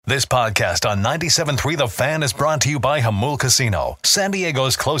This podcast on 97.3 The Fan is brought to you by Jamul Casino, San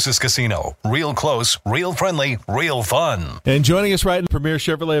Diego's closest casino. Real close, real friendly, real fun. And joining us right in the Premier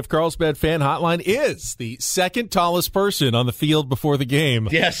Chevrolet of Carlsbad Fan Hotline is the second tallest person on the field before the game.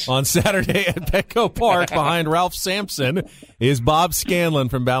 Yes. On Saturday at Petco Park behind Ralph Sampson is Bob Scanlon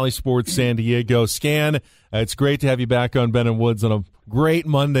from Bally Sports San Diego. Scan, it's great to have you back on Ben and Woods on a great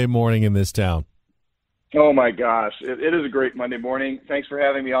Monday morning in this town. Oh, my gosh. It is a great Monday morning. Thanks for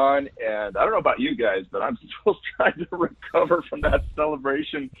having me on. And I don't know about you guys, but I'm still trying to recover from that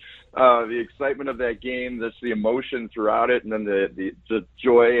celebration, the excitement of that game, the emotion throughout it, and then the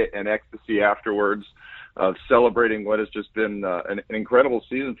joy and ecstasy afterwards of celebrating what has just been an incredible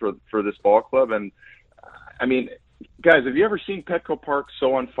season for this ball club. And, I mean, guys, have you ever seen Petco Park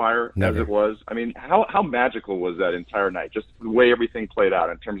so on fire Never. as it was? I mean, how magical was that entire night? Just the way everything played out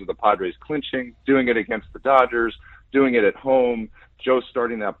in terms of the Padres clinching, doing it against the Dodgers, doing it at home, Joe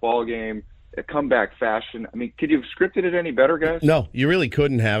starting that ball game, a comeback fashion. I mean, could you have scripted it any better, guys? No, you really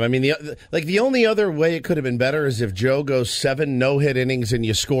couldn't have. I mean, the only other way it could have been better is if Joe goes 7 no-hit innings and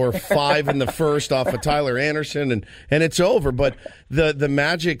you score 5 in the first off of Tyler Anderson and it's over. But the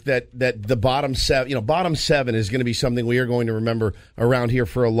magic that the bottom 7 is going to be something we are going to remember around here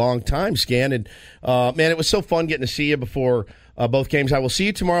for a long time, Scan. And man, it was so fun getting to see you before both games. I will see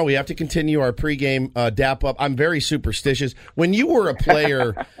you tomorrow. We have to continue our pregame dap up. I'm very superstitious. When you were a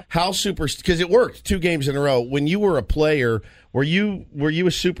player, because it worked 2 games in a row. When you were a player, were you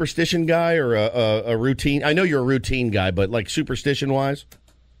a superstition guy or a routine? I know you're a routine guy, but like superstition wise.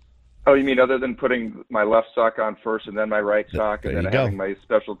 Oh, you mean other than putting my left sock on first and then my right sock and then having my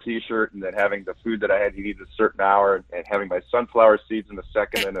special T-shirt and then having the food that I had to eat at a certain hour and having my sunflower seeds in the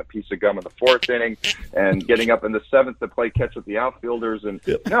second and a piece of gum in the 4th inning and getting up in the 7th to play catch with the outfielders? And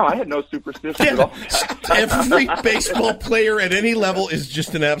no, I had no superstition at all. Every baseball player at any level is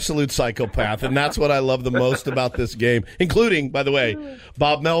just an absolute psychopath, and that's what I love the most about this game, including, by the way,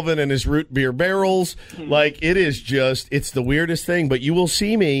 Bob Melvin and his root beer barrels. Like, it's the weirdest thing, but you will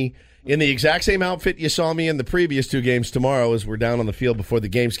see me in the exact same outfit you saw me in the previous 2 games tomorrow as we're down on the field before the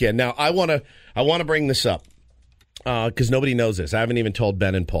game scan. Now, I want to bring this up because nobody knows this. I haven't even told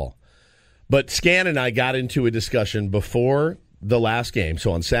Ben and Paul. But Scan and I got into a discussion before the last game,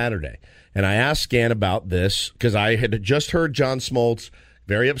 so on Saturday, and I asked Scan about this because I had just heard John Smoltz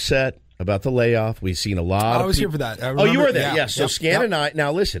very upset about the layoff. We've seen a lot. I was here for that. Oh, you were there, yes. So Scan and I.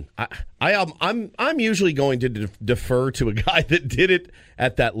 Now, listen, I'm usually going to defer to a guy that did it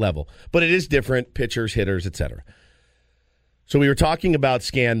at that level, but it is different: pitchers, hitters, etc. So we were talking about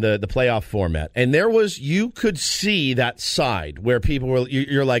Scan the playoff format, and you could see that side where people were.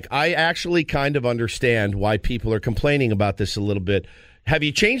 You're like, I actually kind of understand why people are complaining about this a little bit. Have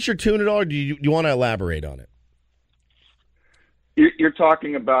you changed your tune at all, or do you want to elaborate on it? You're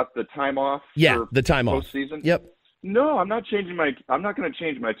talking about the time off? Yeah, the time off. Postseason? Yep. No, I'm not going to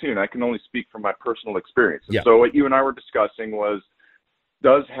change my tune. I can only speak from my personal experience. Yeah. So what you and I were discussing was,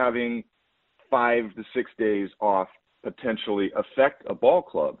 does having 5 to 6 days off potentially affect a ball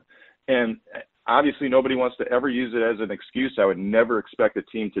club? And obviously nobody wants to ever use it as an excuse. I would never expect a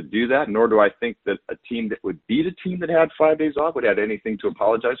team to do that, nor do I think that a team that would beat a team that had 5 days off would have anything to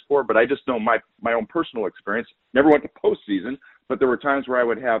apologize for. But I just know my own personal experience. Never went to postseason, but there were times where I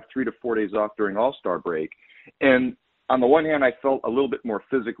would have 3 to 4 days off during All-Star break. And on the one hand, I felt a little bit more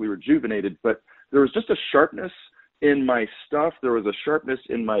physically rejuvenated, but there was just a sharpness in my stuff. There was a sharpness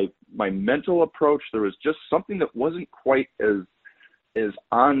in my mental approach. There was just something that wasn't quite as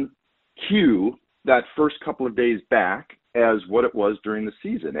on cue that first couple of days back as what it was during the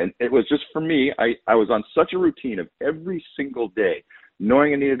season. And it was just, for me, I was on such a routine of every single day,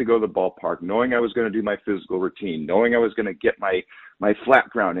 knowing I needed to go to the ballpark, knowing I was going to do my physical routine, knowing I was going to get my flat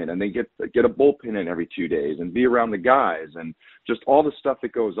ground in and then get a bullpen in every 2 days and be around the guys and just all the stuff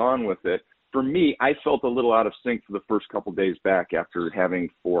that goes on with it. For me, I felt a little out of sync for the first couple days back after having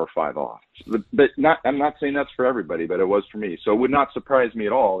 4 or 5 off. But I'm not saying that's for everybody, but it was for me. So it would not surprise me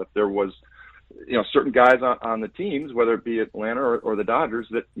at all if there was, certain guys on the teams, whether it be Atlanta or the Dodgers,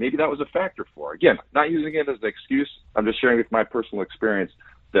 that maybe that was a factor for. Again, not using it as an excuse. I'm just sharing with my personal experience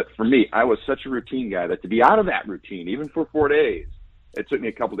that for me, I was such a routine guy that to be out of that routine, even for 4 days, it took me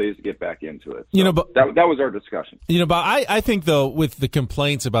a couple days to get back into it. So but that was our discussion. But I think, though, with the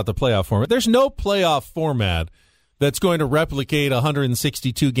complaints about the playoff format, there's no playoff format that's going to replicate a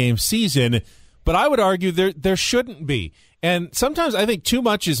 162-game season, but I would argue there shouldn't be. And sometimes I think too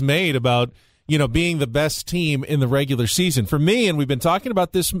much is made about, being the best team in the regular season. For me, and we've been talking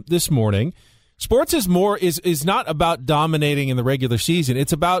about this morning, sports is not about dominating in the regular season.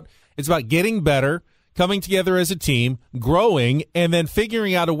 It's about getting better, coming together as a team, growing, and then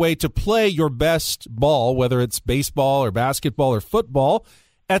figuring out a way to play your best ball, whether it's baseball or basketball or football,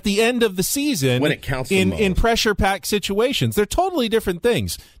 at the end of the season when it counts in pressure-packed situations. They're totally different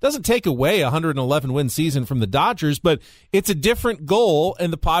things. Doesn't take away a 111-win season from the Dodgers, but it's a different goal,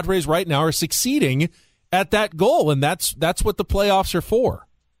 and the Padres right now are succeeding at that goal, and that's what the playoffs are for.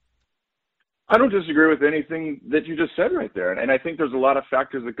 I don't disagree with anything that you just said right there, and I think there's a lot of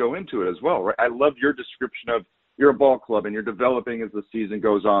factors that go into it as well. Right? I love your description of you're a ball club and you're developing as the season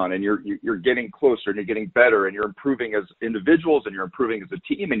goes on, and you're getting closer and you're getting better and you're improving as individuals and you're improving as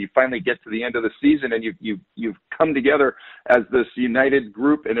a team, and you finally get to the end of the season and you've come together as this united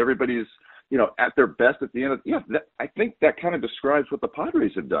group and everybody's at their best at the end of I think that kind of describes what the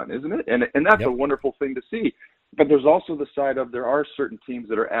Padres have done, isn't it? And that's a wonderful thing to see. But there's also the side of there are certain teams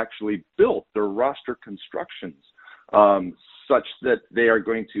that are actually built, their roster constructions, such that they are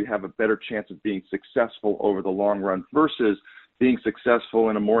going to have a better chance of being successful over the long run versus being successful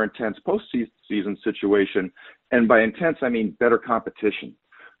in a more intense postseason situation. And by intense, I mean better competition,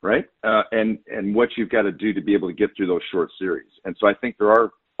 right? And what you've got to do to be able to get through those short series. And so I think there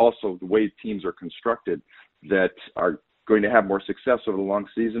are also the way teams are constructed that are going to have more success over the long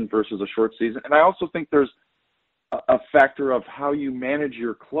season versus a short season. And I also think there's a factor of how you manage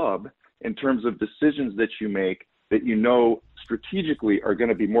your club in terms of decisions that you make that strategically are going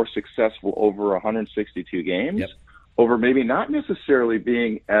to be more successful over 162 games, over maybe not necessarily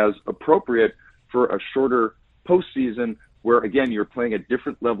being as appropriate for a shorter postseason where, again, you're playing a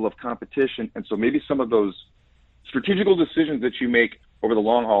different level of competition. And so maybe some of those strategical decisions that you make over the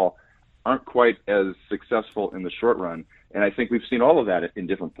long haul aren't quite as successful in the short run. And I think we've seen all of that in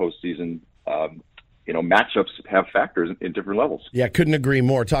different postseason matchups have factors in different levels. Yeah, couldn't agree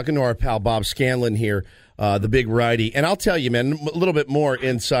more. Talking to our pal Bob Scanlon here, the big righty. And I'll tell you, man, a little bit more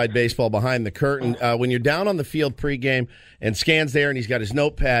inside baseball behind the curtain. When you're down on the field pregame and Scan's there and he's got his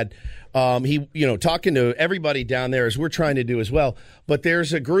notepad, he talking to everybody down there as we're trying to do as well. But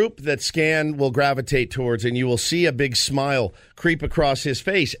there's a group that Scan will gravitate towards, and you will see a big smile creep across his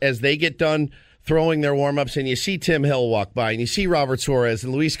face as they get done throwing their warm-ups, and you see Tim Hill walk by, and you see Robert Suarez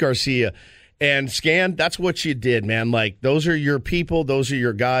and Luis Garcia. And Scan, that's what you did, man. Like, those are your people. Those are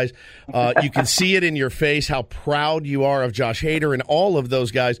your guys. You can see it in your face how proud you are of Josh Hader and all of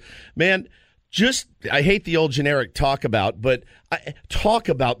those guys. Man, I hate the old generic talk about, but talk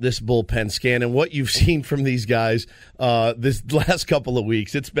about this bullpen, Scan, and what you've seen from these guys this last couple of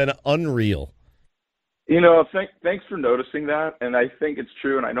weeks. It's been unreal. Thanks for noticing that, and I think it's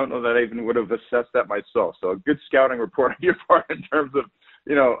true, and I don't know that I even would have assessed that myself. So a good scouting report on your part in terms of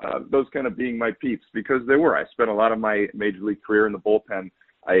those kind of being my peeps, because they were. I spent a lot of my major league career in the bullpen.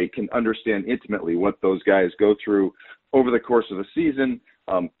 I can understand intimately what those guys go through over the course of a season,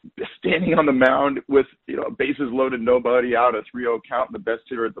 standing on the mound with bases loaded, nobody out, a 3-0 count, and the best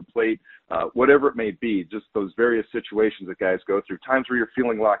hitter at the plate, whatever it may be, just those various situations that guys go through, times where you're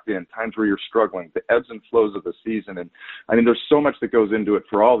feeling locked in, times where you're struggling, the ebbs and flows of the season. And I mean, there's so much that goes into it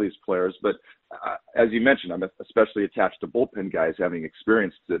for all these players, but as you mentioned, I'm especially attached to bullpen guys, having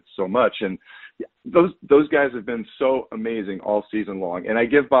experienced it so much. And those guys have been so amazing all season long. And I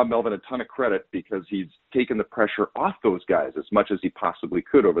give Bob Melvin a ton of credit because he's taken the pressure off those guys as much as he possibly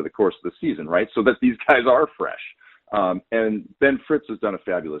could over the course of the season, right? So that these guys are fresh. And Ben Fritz has done a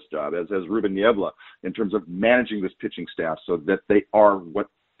fabulous job, as has Ruben Niebla, in terms of managing this pitching staff so that they are what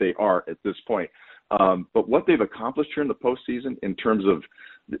they are at this point. But what they've accomplished here in the postseason in terms of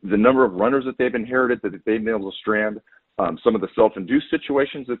the number of runners that they've inherited, that they've been able to strand, some of the self-induced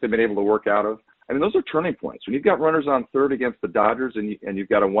situations that they've been able to work out of, I mean, those are turning points. When you've got runners on third against the Dodgers and you've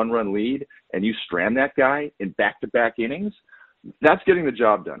got a one-run lead and you strand that guy in back-to-back innings, that's getting the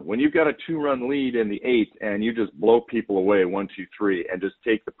job done. When you've got a 2-run lead in the eighth and you just blow people away 1, 2, 3 and just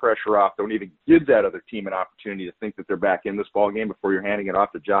take the pressure off, don't even give that other team an opportunity to think that they're back in this ballgame before you're handing it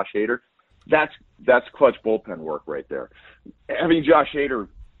off to Josh Hader, that's clutch bullpen work right there. Having Josh Hader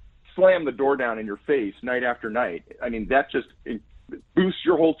slam the door down in your face night after night, I mean, that just boosts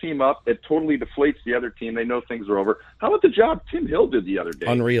your whole team up. It totally deflates the other team. They know things are over. How about the job Tim Hill did the other day?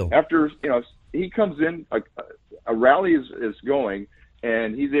 Unreal. After, he comes in, a rally is going,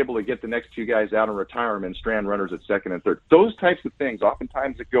 and he's able to get the next two guys out in retirement, strand runners at second and third. Those types of things,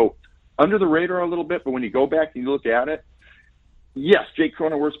 oftentimes that go under the radar a little bit, but when you go back and you look at it, yes, Jake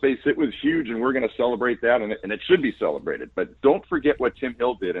Cronenworth's base hit was huge, and we're going to celebrate that, and it should be celebrated. But don't forget what Tim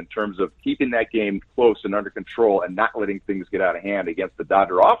Hill did in terms of keeping that game close and under control and not letting things get out of hand against the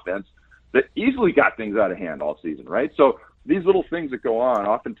Dodger offense that easily got things out of hand all season, right? So these little things that go on,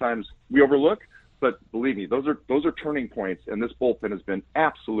 oftentimes we overlook, but believe me, those are turning points, and this bullpen has been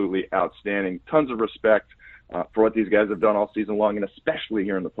absolutely outstanding. Tons of respect for what these guys have done all season long, and especially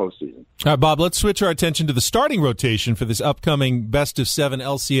here in the postseason. All right, Bob, let's switch our attention to the starting rotation for this upcoming best-of-7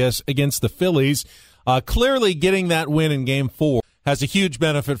 LCS against the Phillies. Clearly getting that win in Game 4 has a huge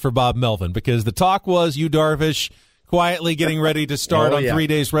benefit for Bob Melvin, because the talk was Yu Darvish quietly getting ready to start on 3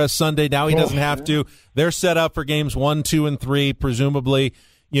 days rest Sunday. Now he doesn't have to. They're set up for games 1, 2, and 3, presumably,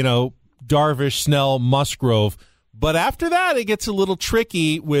 Darvish, Snell, Musgrove. But after that, it gets a little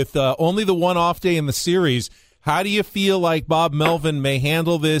tricky with only the one off day in the series. How do you feel like Bob Melvin may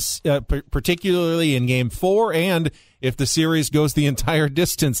handle this, particularly in Game 4, and if the series goes the entire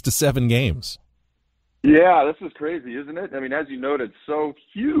distance to 7 games? Yeah, this is crazy, isn't it? I mean, as you noted, so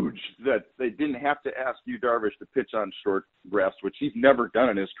huge that they didn't have to ask Yu Darvish to pitch on short rest, which he's never done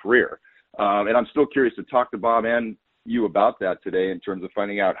in his career. And I'm still curious to talk to Bob and you about that today in terms of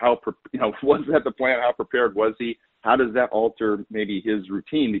finding out how, was that the plan? How prepared was he? How does that alter maybe his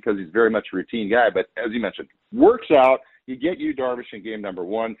routine? Because he's very much a routine guy. But as you mentioned, works out. You get Yu Darvish in game number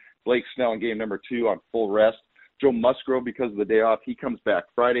 1, Blake Snell in game number 2 on full rest. Joe Musgrove, because of the day off, he comes back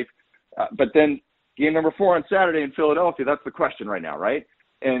Friday. But then game number 4 on Saturday in Philadelphia, that's the question right now, right?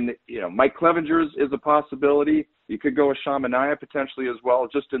 And, Mike Clevenger is a possibility. You could go with Sean Manaea potentially as well,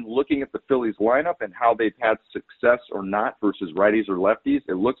 just in looking at the Phillies lineup and how they've had success or not versus righties or lefties.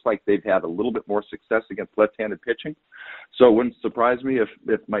 It looks like they've had a little bit more success against left-handed pitching. So it wouldn't surprise me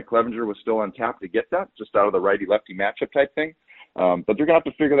if Mike Clevenger was still on tap to get that, just out of the righty-lefty matchup type thing. But they're going to have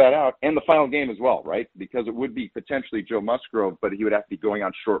to figure that out. And the final game as well, right? Because it would be potentially Joe Musgrove, but he would have to be going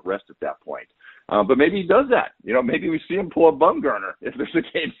on short rest at that point. But maybe he does that. Maybe we see him pull a Bumgarner if there's a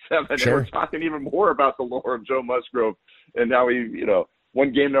game 7. Sure. And we're talking even more about the lore of Joe Musgrove. And now he,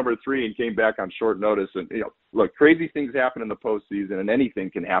 won game number 3 and came back on short notice. And, look, crazy things happen in the postseason, and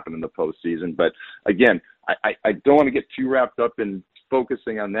anything can happen in the postseason. But, again, I don't want to get too wrapped up in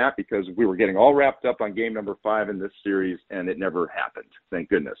focusing on that, because we were getting all wrapped up on game number 5 in this series, and it never happened, thank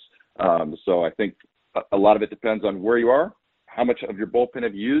goodness. So I think a lot of it depends on where you are, how much of your bullpen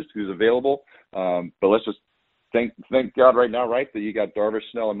have you used, who's available. But let's just thank God right now, right, that you got Darvish,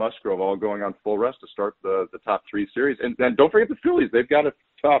 Snell, and Musgrove all going on full rest to start the top 3 series. And then don't forget the Phillies. They've got a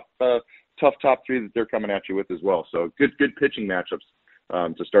tough top 3 that they're coming at you with as well. So good pitching matchups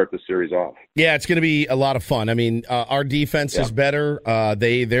to start the series off. Yeah, it's going to be a lot of fun. I mean, our defense is better.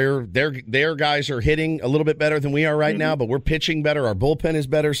 Their guys are hitting a little bit better than we are right now, but we're pitching better. Our bullpen is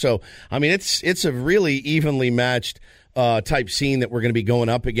better. So, I mean, it's a really evenly matched type scene that we're going to be going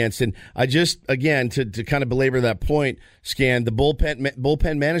up against. And I just, again, to kind of belabor that point, Scan, the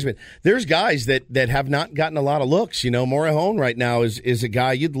bullpen management, there's guys that have not gotten a lot of looks. Morejon right now is a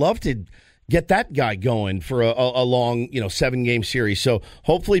guy you'd love to get that guy going for a long, 7-game series. So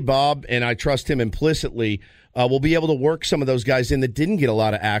hopefully Bob, and I trust him implicitly, will be able to work some of those guys in that didn't get a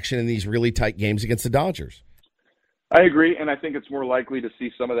lot of action in these really tight games against the Dodgers. I agree, and I think it's more likely to see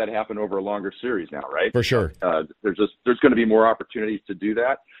some of that happen over a longer series now, right? For sure. There's going to be more opportunities to do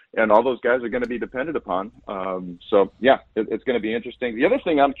that, and all those guys are going to be depended upon. So, yeah, it's going to be interesting. The other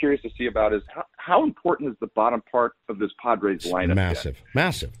thing I'm curious to see about is how important is the bottom part of this Padres lineup?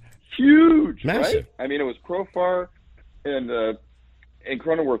 Massive. Huge, massive. Right? I mean, it was Profar and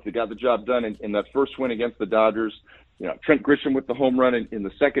Cronenworth that got the job done in that first win against the Dodgers. Trent Grisham with the home run in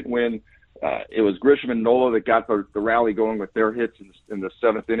the second win. It was Grisham and Nola that got the rally going with their hits in the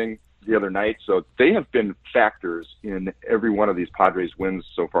 7th inning the other night. So they have been factors in every one of these Padres wins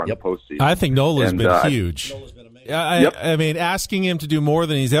so far in the postseason. I think Nola's been huge. Nola's been amazing. I mean, asking him to do more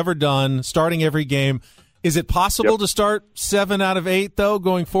than he's ever done, starting every game. Is it possible to start 7 out of 8, though,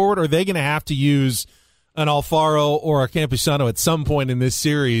 going forward? Or are they going to have to use an Alfaro or a Campusano at some point in this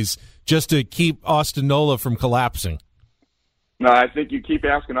series just to keep Austin Nola from collapsing? No, I think you keep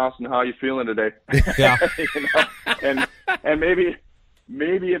asking Austin, how you feeling today? Yeah. And maybe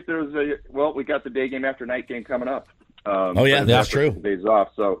if there's we got the day game after night game coming up. That's true. Days off,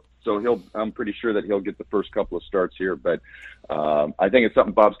 so I'm pretty sure that he'll get the first couple of starts here. But I think it's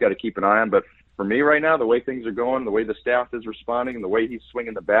something Bob's got to keep an eye on. But for me right now, the way things are going, the way the staff is responding, and the way he's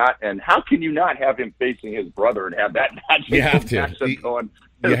swinging the bat, and how can you not have him facing his brother and have that matchup going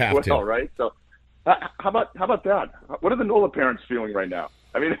as well, right? So how about that? What are the Nola parents feeling right now?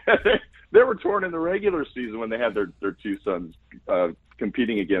 I mean, they were torn in the regular season when they had their two sons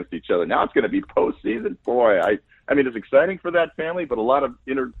competing against each other. Now it's going to be postseason. Boy, I mean, it's exciting for that family, but a lot of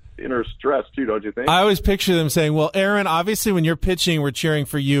inner stress too, don't you think? I always picture them saying, well, Aaron, obviously when you're pitching, we're cheering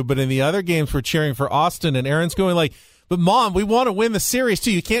for you, but in the other games, we're cheering for Austin. And Aaron's going like, But, Mom, we want to win the series,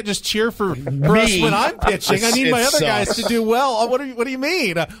 too. You can't just cheer for us when I'm pitching. I need my other guys to do well. Oh, what do you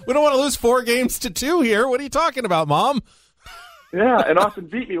mean? We don't want to lose 4-2 here. What are you talking about, Mom? Yeah, and Austin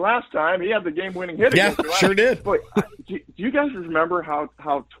beat me last time. He had the game-winning hit against me last sure did. Boy, do you guys remember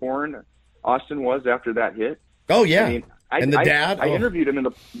how torn Austin was after that hit? Oh, yeah. I mean, and the dad? I interviewed him in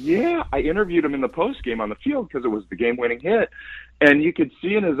the post game on the field because it was the game-winning hit, and you could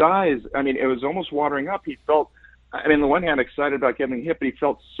see in his eyes. I mean, it was almost watering up. He felt, I mean, on the one hand, excited about getting hit, but he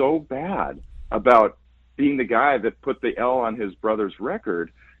felt so bad about being the guy that put the L on his brother's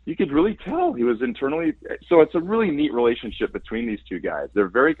record. You could really tell he was internally. So it's a really neat relationship between these two guys. They're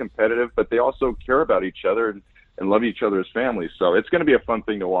very competitive, but they also care about each other and love each other as families. So it's going to be a fun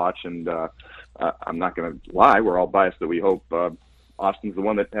thing to watch, and I'm not going to lie, we're all biased that we hope Austin's the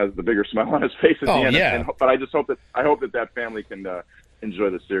one that has the bigger smile on his face at the end. Yeah. But I just hope that family can enjoy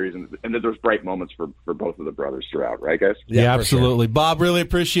the series and that there's bright moments for both of the brothers throughout, right, guys? Yeah, absolutely. Sure. Bob, really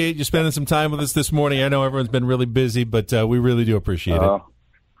appreciate you spending some time with us this morning. I know everyone's been really busy, but we really do appreciate it.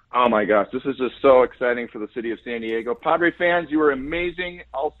 Oh, my gosh. This is just so exciting for the city of San Diego. Padre fans, you were amazing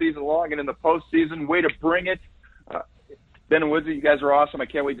all season long and in the postseason. Way to bring it. Ben and Woodsy, you guys are awesome. I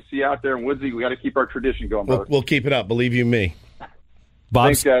can't wait to see you out there. And Woodsy, we got to keep our tradition going, brother. We'll keep it up. Believe you me.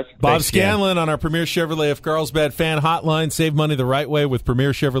 Thanks, guys. Bob Scanlon on our Premier Chevrolet of Carlsbad fan hotline. Save money the right way with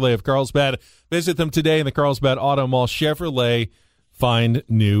Premier Chevrolet of Carlsbad. Visit them today in the Carlsbad Auto Mall. Chevrolet, find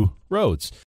new roads.